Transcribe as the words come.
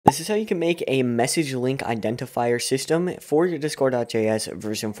This is how you can make a message link identifier system for your Discord.js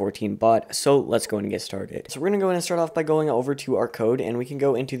version 14 bot. So let's go and get started. So we're going to go in and start off by going over to our code, and we can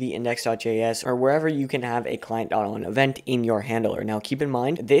go into the index.js or wherever you can have a client.on event in your handler. Now keep in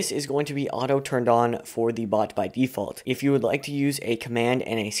mind, this is going to be auto turned on for the bot by default. If you would like to use a command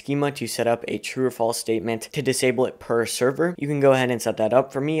and a schema to set up a true or false statement to disable it per server, you can go ahead and set that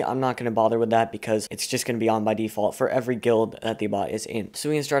up. For me, I'm not going to bother with that because it's just going to be on by default for every guild that the bot is in. So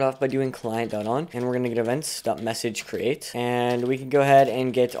we can start off by doing client.on, and we're going to get events.message create, and we can go ahead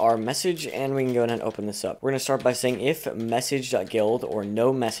and get our message, and we can go ahead and open this up. We're going to start by saying if message.guild or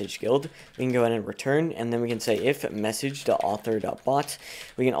no message guild, we can go ahead and return, and then we can say if message.author.bot,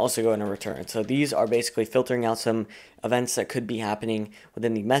 we can also go ahead and return. So these are basically filtering out some events that could be happening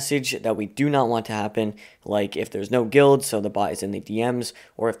within the message that we do not want to happen, like if there's no guild, so the bot is in the DMs,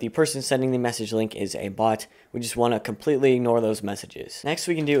 or if the person sending the message link is a bot. We just want to completely ignore those messages. Next,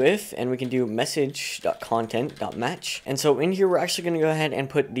 we can do if, and we can do message.content.match. And so in here, we're actually going to go ahead and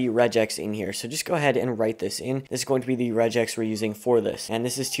put the regex in here. So just go ahead and write this in. This is going to be the regex we're using for this. And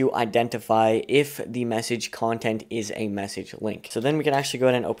this is to identify if the message content is a message link. So then we can actually go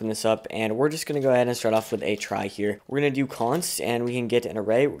ahead and open this up, and we're just going to go ahead and start off with a try here. We're going to do const, and we can get an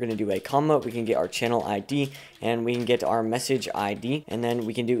array. We're going to do a comma. We can get our channel ID, and we can get our message ID, and then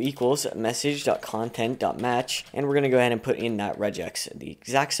we can do equals message.content.match, and we're going to go ahead and put in that regex, the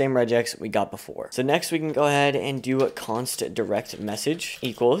exact same regex we got before. So next we can go ahead and do a const direct message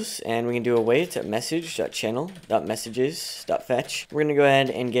equals, and we can do await message.channel.messages.fetch. We're going to go ahead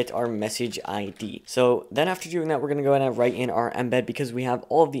and get our message ID. So then after doing that, we're going to go ahead and write in our embed because we have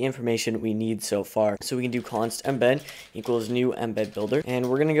all of the information we need so far. So we can do const embed equals new embed builder, and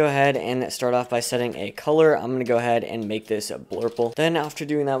we're going to go ahead and start off by setting a color. I'm going to go ahead and make this blurple. Then after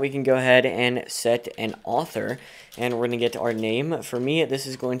doing that, we can go ahead and set an author, and we're going to get our name. For me, this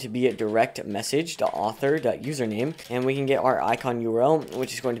is going to be a direct message.author.username, and we can get our icon URL,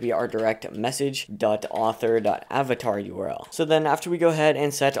 which is going to be our direct message.author.avatar URL. So then after we go ahead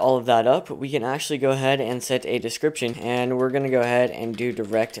and set all of that up, we can actually go ahead and set a description, and we're going to go ahead and do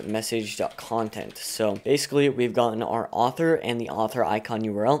direct message.content. So basically, we've gotten our author and the author icon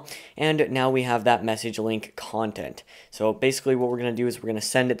URL, and now we have that message link content. So basically what we're going to do is we're going to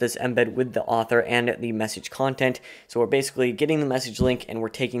send it this embed with the author and the message content. So we're basically getting the message link, and we're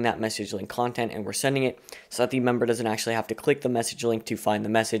taking that message link content and we're sending it so that the member doesn't actually have to click the message link to find the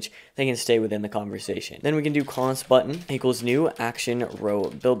message. They can stay within the conversation. Then we can do const button equals new action row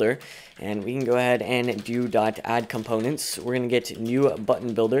builder, and we can go ahead and do .add components. We're going to get new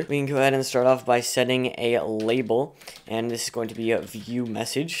button builder. We can go ahead and start off by setting a label, and this is going to be a view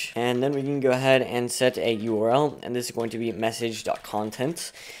message, and then we can go ahead and set a URL, and this is going to be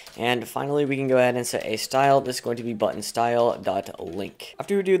message.content. And finally, we can go ahead and set a style. This is going to be button style.link.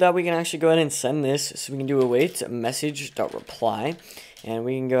 After we do that, we can actually go ahead and send this. So we can do await message.reply. And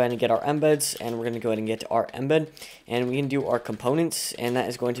we can go ahead and get our embeds, and we're going to go ahead and get our embed, and we can do our components, and that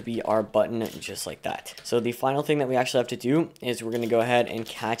is going to be our button just like that. So the final thing that we actually have to do is we're going to go ahead and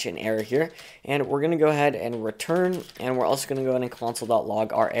catch an error here, and we're going to go ahead and return, and we're also going to go ahead and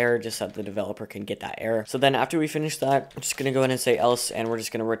console.log our error just so that the developer can get that error. So then after we finish that, I'm just going to go ahead and say else, and we're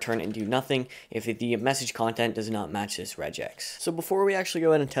just going to return and do nothing if the message content does not match this regex. So before we actually go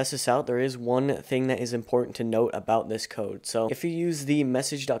ahead and test this out, there is one thing that is important to note about this code. So if you use the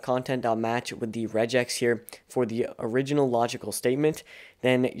message.content.match with the regex here for the original logical statement,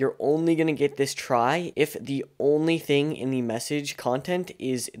 then you're only going to get this try if the only thing in the message content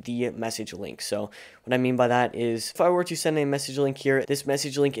is the message link. So what I mean by that is if I were to send a message link here, this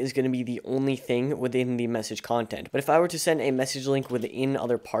message link is going to be the only thing within the message content. But if I were to send a message link within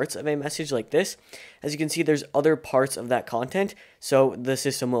other parts of a message like this, as you can see, there's other parts of that content, so the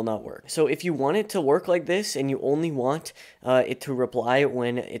system will not work. So if you want it to work like this and you only want it to reply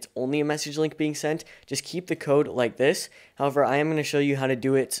when it's only a message link being sent, just keep the code like this. However, I am going to show you how to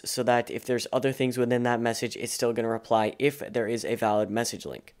do it so that if there's other things within that message, it's still going to reply if there is a valid message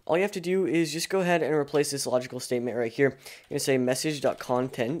link. All you have to do is just go ahead and replace this logical statement right here. You're going to say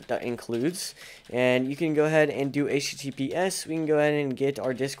message.content.includes, and you can go ahead and do HTTPS. We can go ahead and get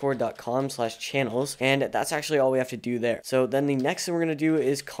our discord.com/channels, and that's actually all we have to do there. So then the next thing we're going to do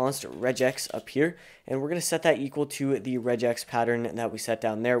is const regex up here, and we're going to set that equal to the regex pattern that we set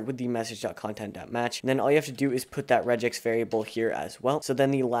down there with the message.content.match. And then all you have to do is put that regex variable variable here as well. So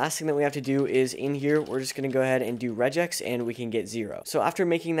then the last thing that we have to do is in here, we're just going to go ahead and do regex, and we can get 0. So after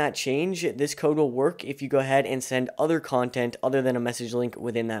making that change, this code will work if you go ahead and send other content other than a message link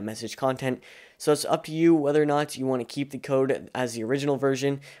within that message content. So it's up to you whether or not you want to keep the code as the original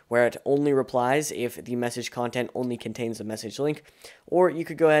version, where it only replies if the message content only contains a message link, or you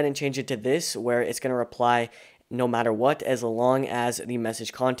could go ahead and change it to this, where it's going to reply no matter what, as long as the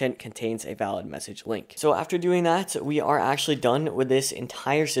message content contains a valid message link. So after doing that, we are actually done with this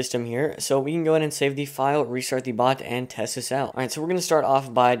entire system here. So we can go ahead and save the file, restart the bot, and test this out. All right, so we're going to start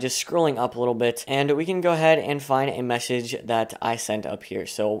off by just scrolling up a little bit, and we can go ahead and find a message that I sent up here.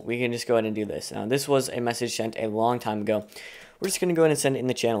 So we can just go ahead and do this. Now, this was a message sent a long time ago. We're just going to go ahead and send it in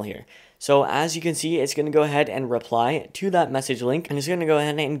the channel here. So as you can see, it's going to go ahead and reply to that message link, and it's going to go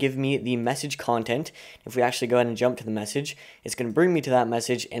ahead and give me the message content. If we actually go ahead and jump to the message, it's going to bring me to that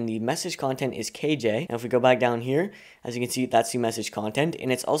message, and the message content is KJ. And if we go back down here, as you can see, that's the message content,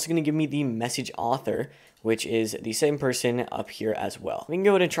 and it's also going to give me the message author, which is the same person up here as well. We can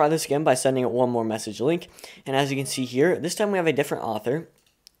go ahead and try this again by sending it one more message link, and as you can see here, this time we have a different author,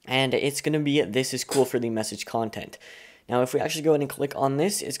 and it's going to be "this is cool" for the message content. Now, if we actually go ahead and click on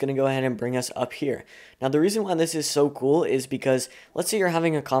this, it's going to go ahead and bring us up here. Now, the reason why this is so cool is because let's say you're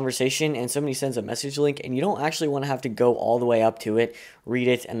having a conversation and somebody sends a message link and you don't actually want to have to go all the way up to it, read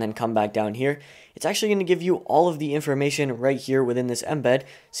it, and then come back down here. It's actually going to give you all of the information right here within this embed,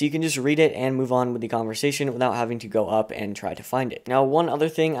 so you can just read it and move on with the conversation without having to go up and try to find it. Now, one other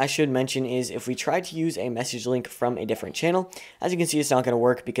thing I should mention is if we try to use a message link from a different channel, as you can see, it's not going to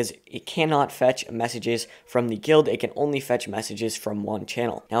work because it cannot fetch messages from the guild. It can only fetch messages from one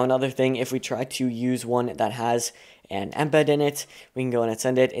channel. Now, another thing, if we try to use one that has an embed in it, we can go and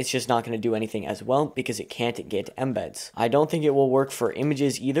send it. It's just not going to do anything as well because it can't get embeds. I don't think it will work for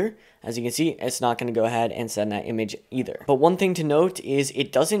images either. As you can see, it's not going to go ahead and send that image either. But one thing to note is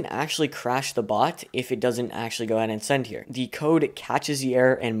it doesn't actually crash the bot if it doesn't actually go ahead and send here. The code catches the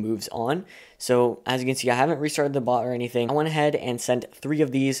error and moves on. So as you can see, I haven't restarted the bot or anything. I went ahead and sent 3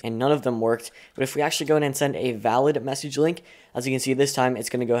 of these and none of them worked. But if we actually go ahead and send a valid message link, as you can see, this time it's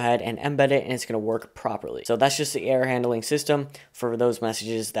going to go ahead and embed it and it's going to work properly. So that's just the error handling system for those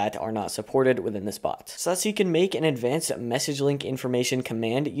messages that are not supported within this bot. So that's how you can make an advanced message link information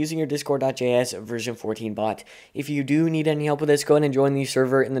command using your Discord.js version 14 bot. If you do need any help with this, go ahead and join the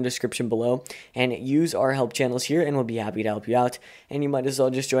server in the description below and use our help channels here and we'll be happy to help you out. And you might as well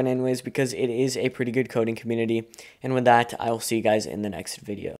just join anyways because it is a pretty good coding community. And with that, I will see you guys in the next video.